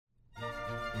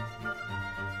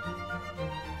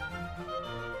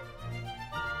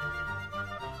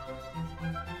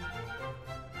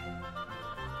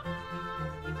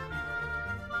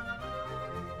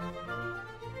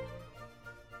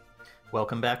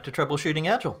Welcome back to Troubleshooting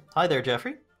Agile. Hi there,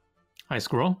 Jeffrey. Hi,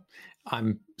 Squirrel.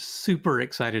 I'm super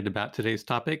excited about today's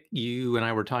topic. You and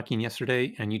I were talking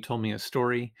yesterday, and you told me a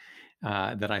story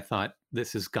that I thought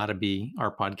this has got to be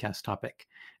our podcast topic.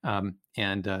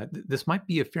 This might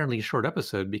be a fairly short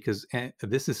episode because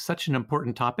this is such an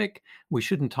important topic. We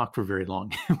shouldn't talk for very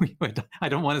long. I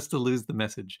don't want us to lose the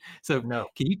message. So, No.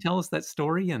 can you tell us that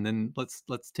story, and then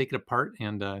let's take it apart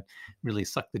and really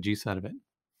suck the juice out of it?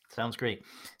 Sounds great.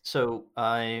 So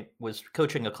I was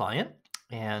coaching a client,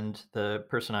 and the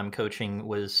person I'm coaching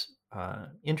was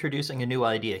introducing a new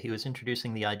idea. He was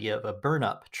introducing the idea of a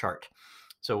burn-up chart.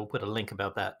 So we'll put a link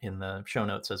about that in the show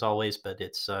notes as always, but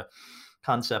it's a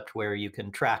concept where you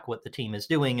can track what the team is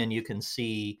doing and you can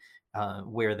see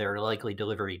where their likely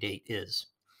delivery date is.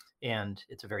 And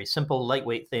it's a very simple,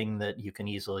 lightweight thing that you can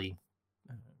easily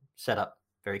set up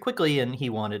very quickly, and he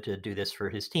wanted to do this for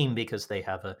his team because they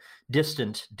have a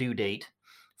distant due date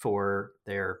for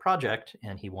their project,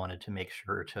 and he wanted to make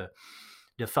sure to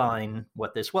define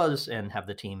what this was and have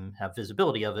the team have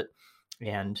visibility of it.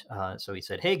 And so he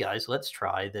said, hey guys, let's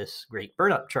try this great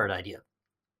burn-up chart idea.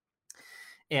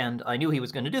 And I knew he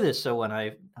was going to do this, so when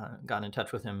I got in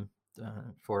touch with him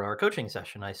for our coaching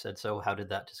session, I said, so how did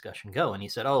that discussion go? And he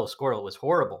said, oh, Squirrel, it was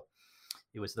horrible.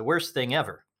 It was the worst thing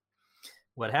ever.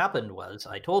 What happened was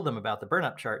I told them about the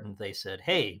burn-up chart, and they said,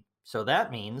 hey, so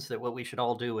that means that what we should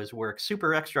all do is work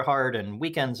super extra hard and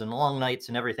weekends and long nights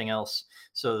and everything else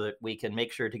so that we can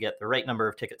make sure to get the right number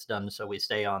of tickets done so we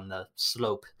stay on the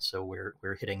slope, so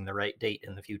we're hitting the right date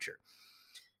in the future.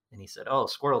 And he said, oh,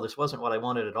 Squirrel, this wasn't what I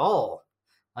wanted at all.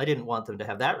 I didn't want them to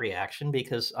have that reaction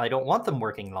because I don't want them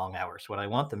working long hours. What I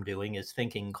want them doing is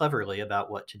thinking cleverly about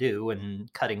what to do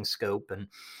and cutting scope and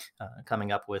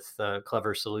coming up with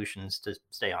clever solutions to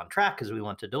stay on track because we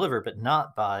want to deliver, but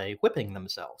not by whipping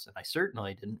themselves. And I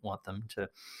certainly didn't want them to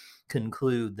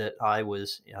conclude that I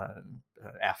was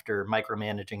after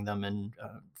micromanaging them and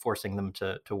forcing them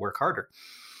to work harder.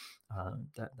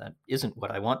 That isn't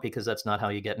what I want, because that's not how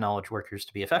you get knowledge workers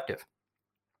to be effective.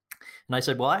 And I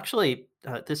said, well, actually,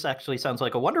 this actually sounds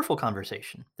like a wonderful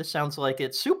conversation. This sounds like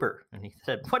it's super. And he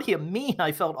said, what do you mean?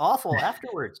 I felt awful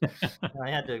afterwards. And I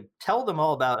had to tell them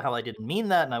all about how I didn't mean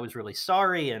that, and I was really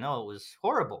sorry, and oh, it was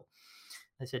horrible.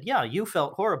 I said, yeah, you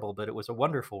felt horrible, but it was a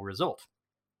wonderful result.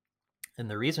 And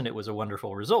the reason it was a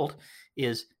wonderful result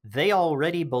is they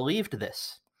already believed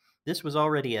this. This was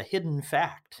already a hidden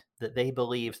fact that they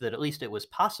believed that at least it was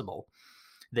possible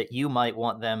that you might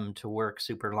want them to work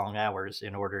super long hours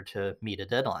in order to meet a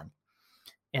deadline.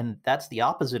 And that's the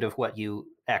opposite of what you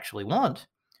actually want,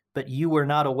 but you were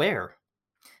not aware.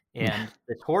 And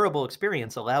this horrible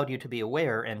experience allowed you to be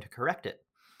aware and to correct it.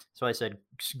 So I said,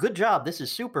 good job. This is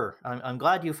super. I'm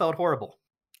glad you felt horrible.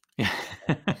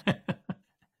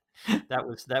 That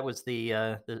was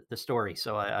the story.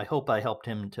 So I hope I helped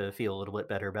him to feel a little bit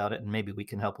better about it, and maybe we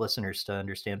can help listeners to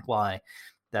understand why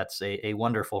that's a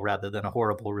wonderful rather than a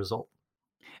horrible result.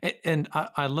 And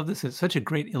I love this. It's such a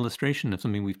great illustration of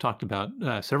something we've talked about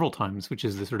several times, which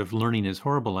is the sort of learning is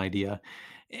horrible idea.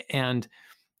 And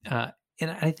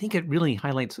I think it really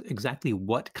highlights exactly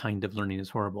what kind of learning is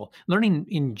horrible. Learning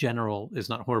in general is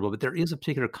not horrible, but there is a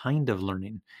particular kind of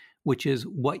learning, which is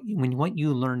when what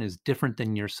you learn is different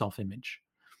than your self-image.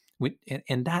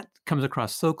 And that comes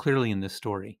across so clearly in this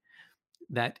story,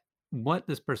 that what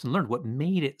this person learned, what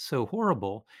made it so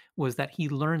horrible, was that he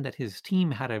learned that his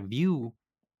team had a view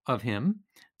of him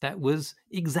that was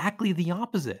exactly the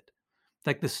opposite.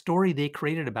 Like the story they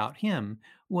created about him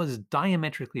was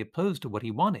diametrically opposed to what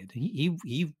he wanted.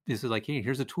 This is like, hey,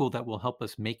 here's a tool that will help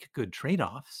us make good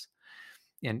trade-offs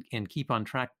and keep on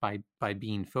track by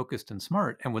being focused and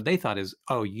smart. And what they thought is,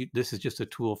 oh, this is just a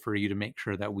tool for you to make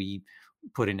sure that we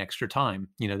put in extra time.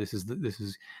 This is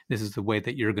the way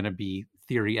that you're going to be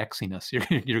theory Xing us.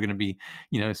 You're going to be,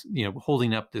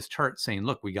 holding up this chart saying,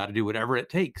 look, we got to do whatever it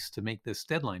takes to make this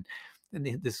deadline.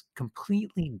 And this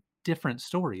completely different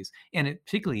stories. And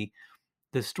particularly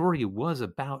the story was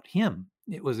about him.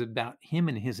 It was about him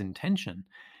and his intention.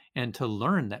 And to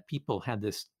learn that people had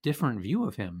this different view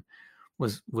of him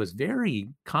was very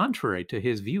contrary to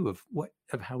his view of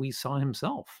how he saw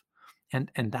himself. And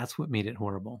that's what made it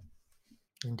horrible.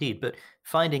 Indeed, but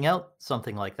finding out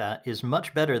something like that is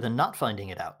much better than not finding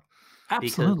it out.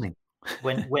 Absolutely.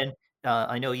 Because when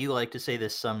I know you like to say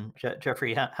this,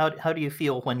 Jeffrey, how do you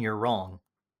feel when you're wrong?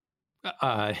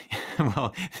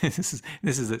 Well, this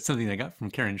is something I got from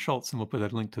Karen Schultz, and we'll put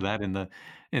a link to that and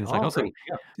it's like also, great.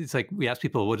 Yeah. it's like we ask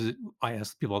people, I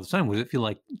ask people all the time, what does it feel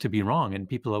like to be wrong? And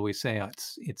people always say, oh,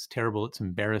 it's terrible, it's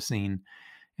embarrassing.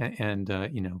 And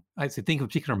I say, think of a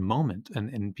particular moment,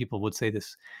 and people would say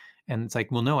this, and it's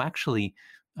like, well, no, actually,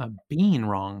 being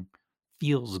wrong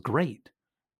feels great.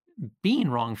 Being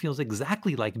wrong feels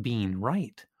exactly like being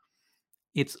right.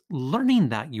 It's learning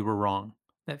that you were wrong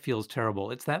that feels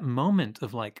terrible. It's that moment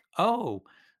of like, "Oh,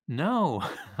 no,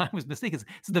 I was mistaken."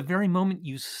 It's the very moment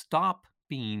you stop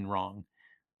being wrong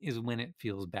is when it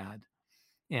feels bad.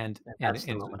 And And and that's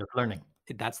the and so moment of learning.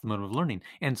 that's the mode of learning.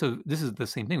 And so this is the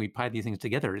same thing. We tie these things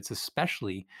together. It's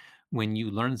especially when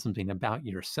you learn something about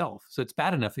yourself. So it's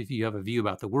bad enough if you have a view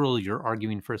about the world, you're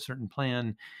arguing for a certain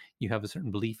plan, you have a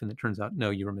certain belief, and it turns out, no,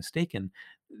 you were mistaken.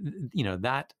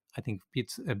 That I think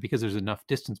it's because there's enough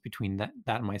distance between that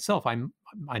and myself.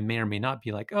 I may or may not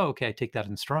be like, oh, okay, I take that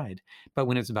in stride. But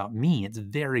when it's about me, it's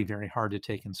very, very hard to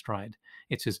take in stride.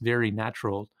 It's just very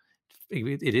natural.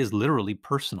 It is literally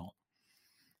personal,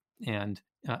 and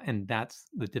that's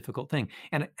the difficult thing.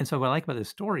 And so what I like about this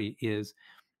story is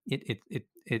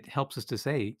it helps us to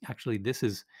say, actually, this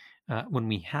is when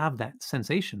we have that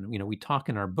sensation. We talk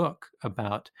in our book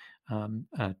about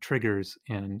triggers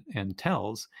and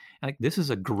tells. Like, this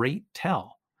is a great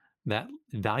tell that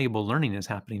valuable learning is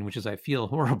happening, which is, I feel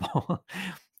horrible,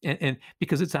 and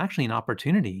because it's actually an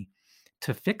opportunity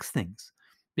to fix things.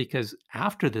 Because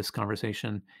after this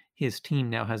conversation, his team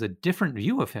now has a different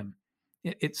view of him.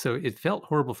 So it felt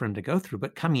horrible for him to go through,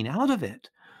 but coming out of it,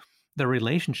 the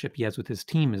relationship he has with his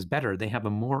team is better. They have a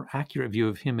more accurate view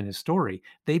of him and his story.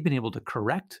 They've been able to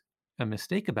correct a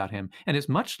mistake about him, and it's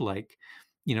much like,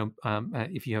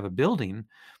 if you have a building,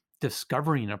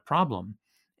 discovering a problem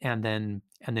and then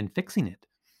fixing it.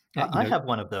 I have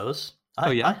one of those. Oh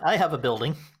I, yeah, I, I have a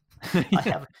building. I yeah,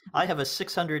 have I have a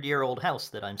 600-year-old house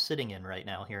that I'm sitting in right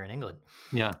now here in England.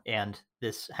 yeah, And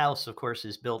this house, of course,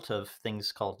 is built of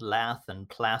things called lath and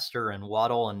plaster and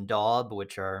wattle and daub,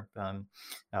 which are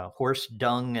horse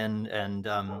dung and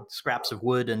scraps of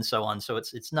wood and so on. So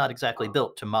it's not exactly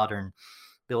built to modern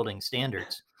building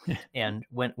standards. And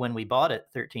when we bought it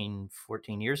 13,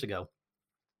 14 years ago,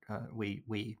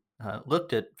 we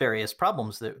looked at various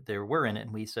problems that there were in it,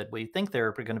 and we said we think there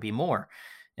are going to be more.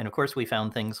 And of course, we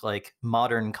found things like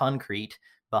modern concrete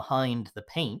behind the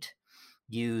paint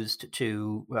used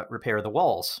to repair the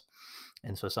walls.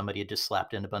 And so somebody had just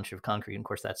slapped in a bunch of concrete. And of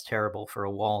course, that's terrible for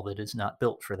a wall that is not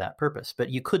built for that purpose. But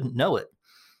you couldn't know it,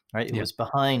 right? It yeah, was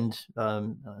behind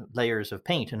layers of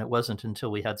paint. And it wasn't until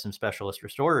we had some specialist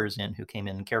restorers in who came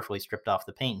in and carefully stripped off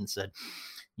the paint and said,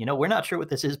 we're not sure what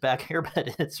this is back here,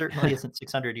 but it certainly isn't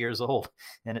 600 years old,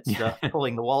 and it's yeah,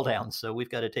 pulling the wall down. So we've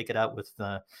got to take it out with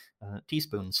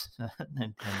teaspoons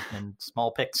and small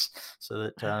picks so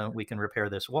that we can repair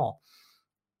this wall.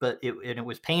 But it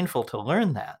was painful to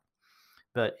learn that,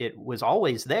 but it was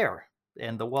always there,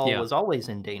 and the wall yeah, was always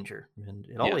in danger, and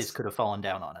it always yes, could have fallen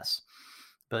down on us.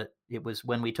 But it was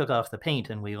when we took off the paint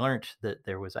and we learned that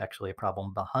there was actually a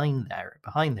problem behind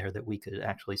there that we could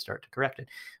actually start to correct it,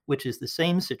 which is the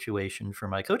same situation for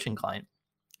my coaching client,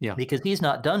 yeah, because he's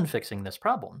not done fixing this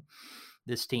problem.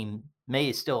 This team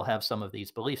may still have some of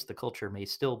these beliefs. The culture may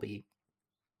still be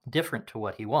different to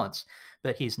what he wants,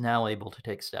 but he's now able to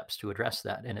take steps to address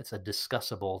that. And it's a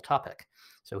discussable topic.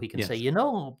 So he can say, yes,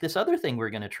 this other thing we're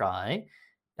going to try,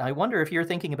 I wonder if you're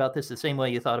thinking about this the same way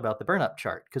you thought about the burn up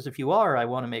chart. Because if you are, I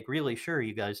want to make really sure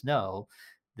you guys know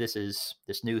this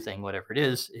new thing, whatever it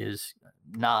is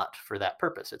not for that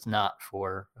purpose. It's not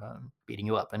for beating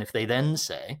you up. And if they then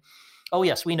say, oh,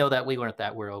 yes, we know that, we learned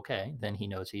that, we're okay, then he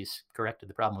knows he's corrected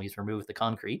the problem. He's removed the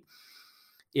concrete.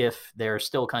 If they're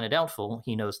still kind of doubtful,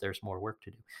 he knows there's more work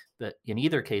to do. But in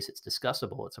either case, it's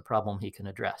discussable. It's a problem he can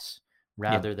address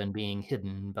yeah. rather than being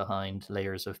hidden behind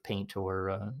layers of paint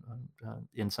or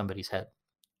in somebody's head.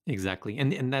 Exactly.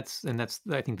 And that's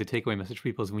I think the takeaway message for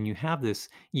people is, when you have this,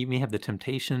 you may have the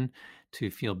temptation to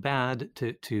feel bad,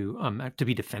 to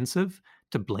be defensive,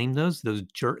 to blame those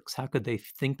jerks. How could they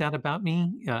think that about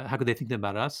me? How could they think that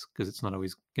about us? Because it's not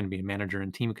always going to be a manager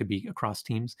and team. It could be across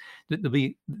teams. There'll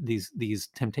be these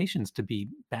temptations to be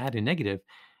bad and negative.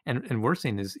 And we're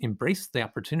saying is, embrace the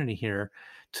opportunity here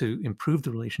to improve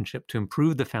the relationship, to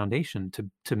improve the foundation,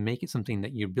 to make it something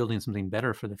that you're building something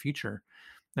better for the future,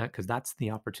 because that's the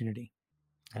opportunity.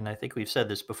 And I think we've said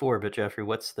this before, but Jeffrey,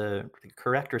 what's the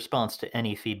correct response to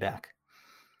any feedback?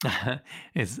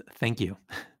 Is thank you.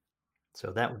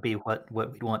 So that would be what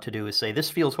we'd want to do, is say, this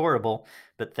feels horrible,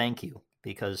 but thank you,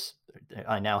 because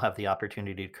I now have the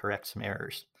opportunity to correct some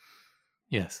errors.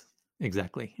 Yes,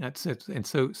 exactly. That's it. And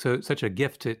so such a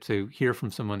gift to hear from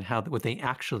someone what they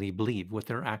actually believe, what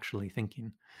they're actually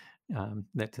thinking.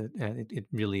 It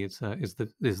really is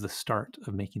the start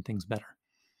of making things better.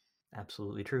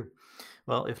 Absolutely true.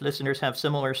 Well, if listeners have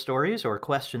similar stories or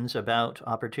questions about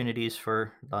opportunities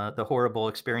for the horrible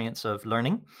experience of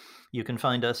learning, you can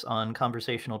find us on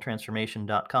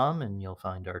conversationaltransformation.com, and you'll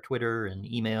find our Twitter and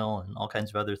email and all kinds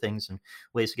of other things and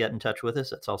ways to get in touch with us.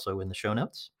 That's also in the show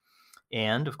notes.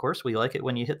 And of course, we like it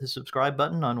when you hit the subscribe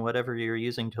button on whatever you're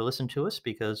using to listen to us,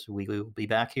 because we will be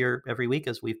back here every week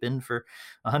as we've been for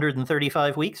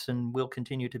 135 weeks, and we'll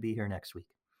continue to be here next week.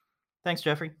 Thanks,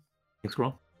 Jeffrey. Thanks,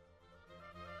 Squirrel.